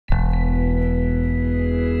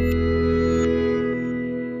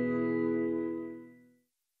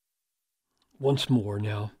once more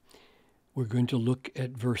now. We're going to look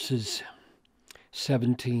at verses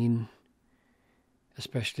 17,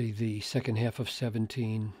 especially the second half of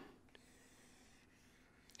 17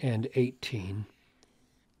 and 18.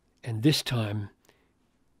 And this time,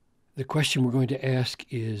 the question we're going to ask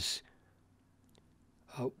is,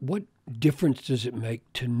 what difference does it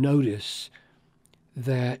make to notice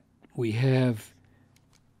that we have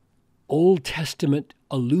Old Testament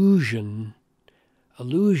allusions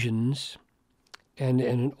and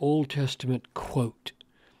an Old Testament quote?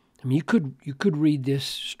 I mean, you could read this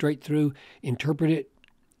straight through, interpret it,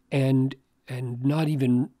 and not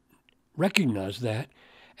even recognize that,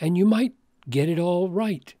 and you might get it all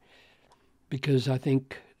right, because I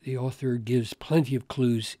think the author gives plenty of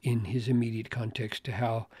clues in his immediate context to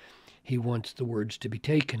how he wants the words to be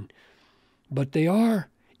taken. But they are,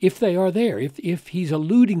 if they are there, if he's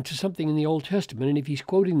alluding to something in the Old Testament, and if he's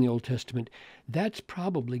quoting the Old Testament, that's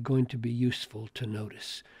probably going to be useful to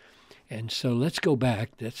notice. And so let's go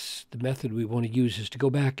back. That's the method we want to use, is to go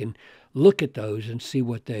back and look at those and see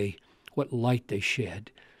what light they shed.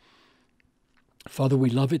 Father, we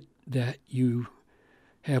love it that you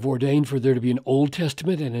have ordained for there to be an Old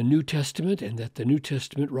Testament and a New Testament, and that the New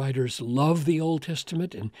Testament writers love the Old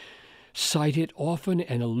Testament and cite it often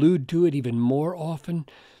and allude to it even more often.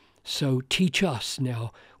 So teach us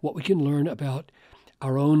now what we can learn about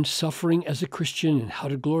our own suffering as a Christian and how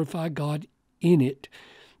to glorify God in it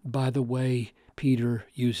by the way Peter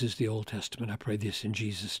uses the Old Testament. I pray this in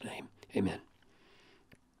Jesus' name. Amen.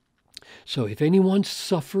 So if anyone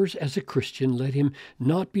suffers as a Christian, let him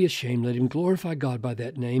not be ashamed. Let him glorify God by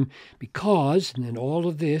that name, because, and then all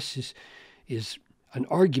of this is an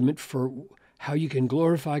argument for how you can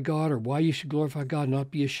glorify God, or why you should glorify God,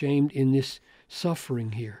 not be ashamed in this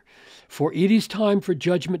suffering here. For it is time for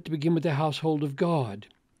judgment to begin with the household of God.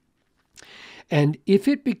 And if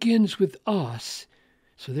it begins with us,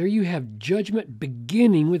 so there you have judgment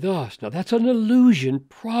beginning with us. Now that's an allusion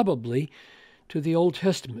probably to the Old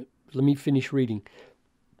Testament. Let me finish reading.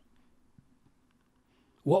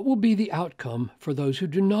 What will be the outcome for those who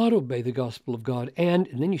do not obey the gospel of God? And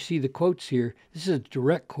then you see the quotes here. This is a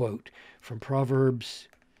direct quote from Proverbs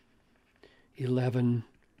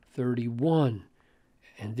 11:31.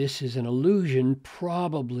 And this is an allusion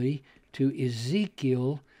probably to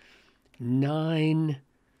Ezekiel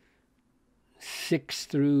 9:6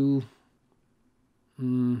 through,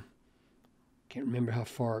 can't remember how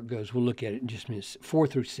far it goes. We'll look at it in just a minute. 4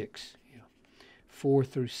 through 6. 4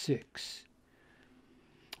 through 6.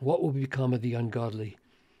 What will become of the ungodly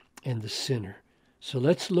and the sinner? So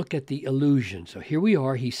let's look at the allusion. So here we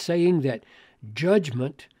are. He's saying that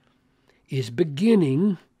judgment is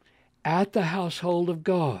beginning at the household of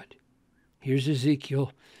God. Here's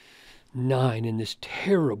Ezekiel 9 in this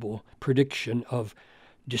terrible prediction of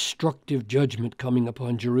destructive judgment coming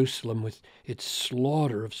upon Jerusalem with its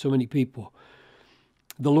slaughter of so many people.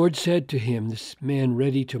 The Lord said to him, this man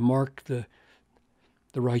ready to mark the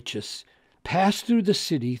righteous, pass through the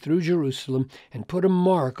city, through Jerusalem, and put a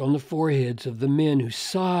mark on the foreheads of the men who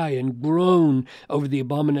sigh and groan over the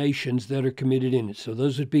abominations that are committed in it. So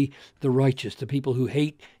those would be the righteous, the people who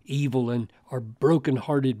hate evil and are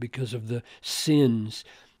brokenhearted because of the sins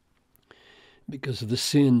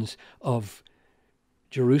of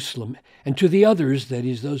Jerusalem. And to the others, that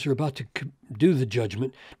is, those who are about to do the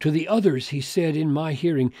judgment, to the others he said in my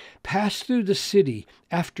hearing, pass through the city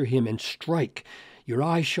after him and strike. Your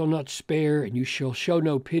eye shall not spare, and you shall show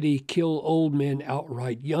no pity. Kill old men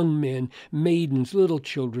outright, young men, maidens, little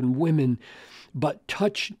children, women, but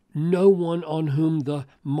touch no one on whom the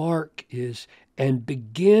mark is, and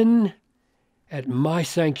begin at my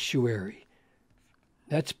sanctuary.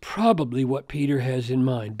 That's probably what Peter has in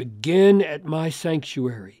mind. Begin at my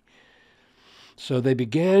sanctuary. So they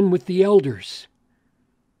began with the elders.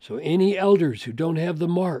 So any elders who don't have the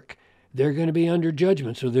mark, they're going to be under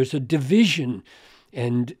judgment. So there's a division.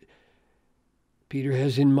 And Peter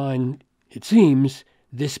has in mind, it seems,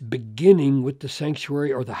 this beginning with the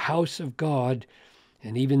sanctuary or the house of God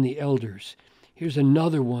and even the elders. Here's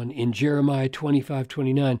another one in Jeremiah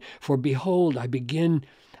 25:29. For behold, I begin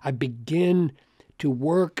to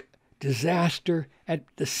work disaster at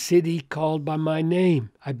the city called by my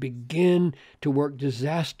name. I begin to work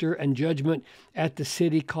disaster and judgment at the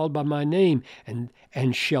city called by my name. And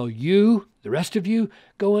shall you, the rest of you,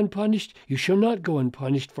 go unpunished? You shall not go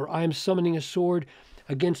unpunished, for I am summoning a sword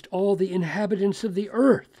against all the inhabitants of the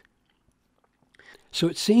earth. So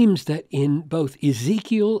it seems that in both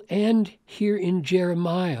Ezekiel and here in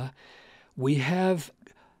Jeremiah, we have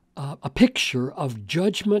a picture of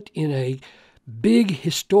judgment in a big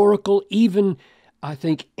historical, even, I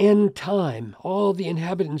think, end time, all the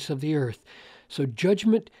inhabitants of the earth. So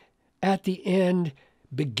judgment at the end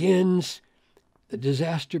begins, the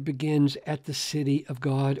disaster begins at the city of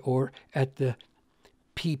God, or at the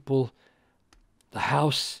people, the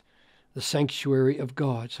house, the sanctuary of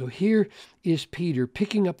God. So here is Peter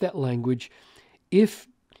picking up that language. If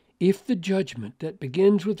the judgment that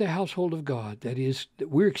begins with the household of God, that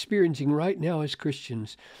we're experiencing right now as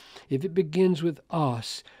Christians, if it begins with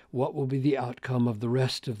us, what will be the outcome of the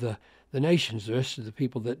rest of the nations, the rest of the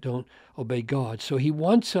people that don't obey God? So he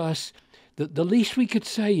wants us, the least we could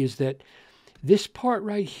say is that this part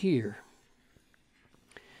right here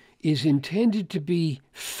is intended to be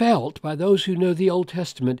felt by those who know the Old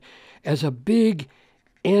Testament as a big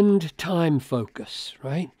end time focus,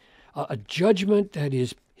 right? A judgment that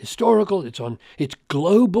is historical, it's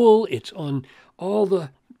global, it's on all the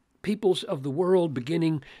peoples of the world,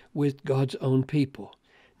 beginning with God's own people.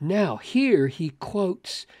 Now, here he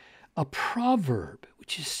quotes a proverb,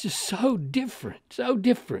 which is just so different.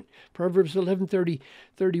 Proverbs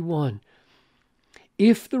 11:31.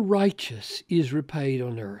 If the righteous is repaid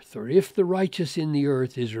on earth, or if the righteous in the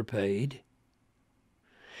earth is repaid,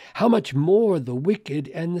 how much more the wicked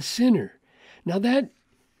and the sinner? Now that,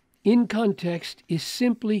 in context, is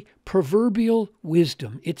simply proverbial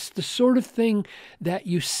wisdom. It's the sort of thing that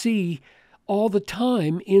you see all the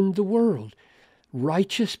time in the world.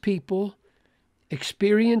 Righteous people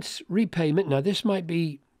experience repayment. Now, this might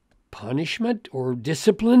be punishment or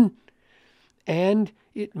discipline, and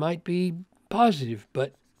it might be positive,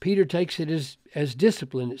 but Peter takes it as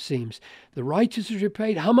discipline, it seems. The righteous is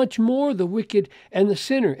repaid. How much more the wicked and the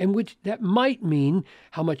sinner? And which that might mean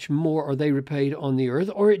how much more are they repaid on the earth,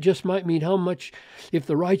 or it just might mean how much, if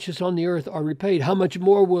the righteous on the earth are repaid, how much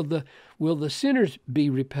more will the sinners be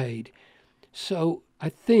repaid? So I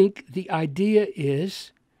think the idea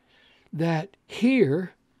is that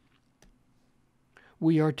here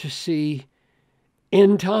we are to see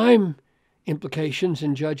end time implications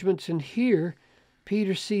and judgments, and here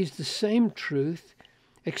Peter sees the same truth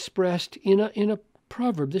expressed in a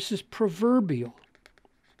proverb. This is proverbial.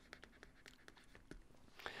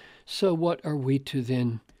 So what are we to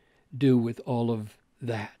then do with all of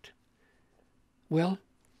that? Well,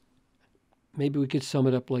 maybe we could sum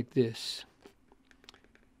it up like this.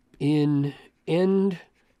 In end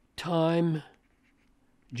time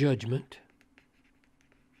judgment,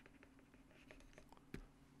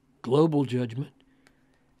 global judgment,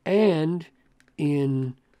 and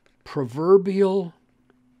in proverbial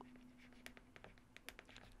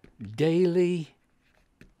daily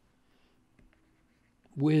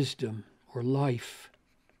wisdom or life,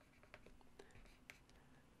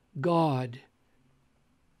 God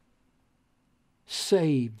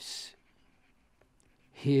saves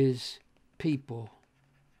his people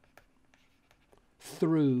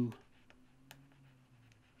through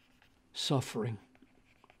suffering.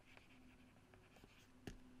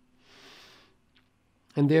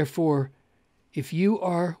 And therefore, if you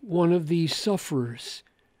are one of these sufferers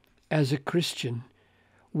as a Christian,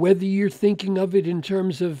 whether you're thinking of it in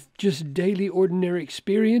terms of just daily ordinary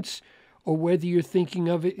experience, or whether you're thinking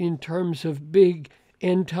of it in terms of big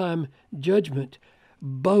end-time judgment,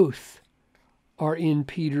 both are in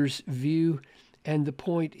Peter's view. And the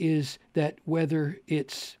point is that whether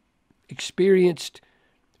it's experienced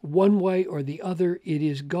one way or the other, it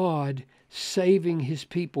is God saving his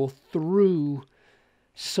people through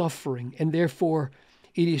suffering. And therefore,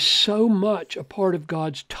 it is so much a part of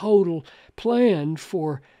God's total plan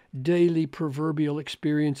for daily proverbial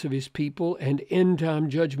experience of his people and end-time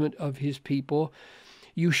judgment of his people.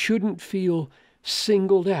 You shouldn't feel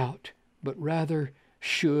singled out, but rather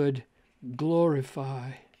should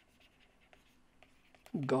glorify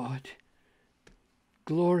God.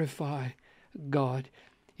 Glorify God.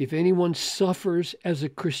 If anyone suffers as a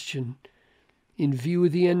Christian in view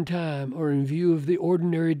of the end time, or in view of the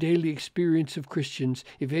ordinary daily experience of Christians,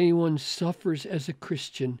 if anyone suffers as a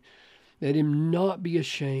Christian, let him not be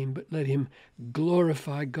ashamed, but let him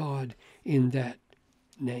glorify God in that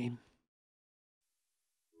name.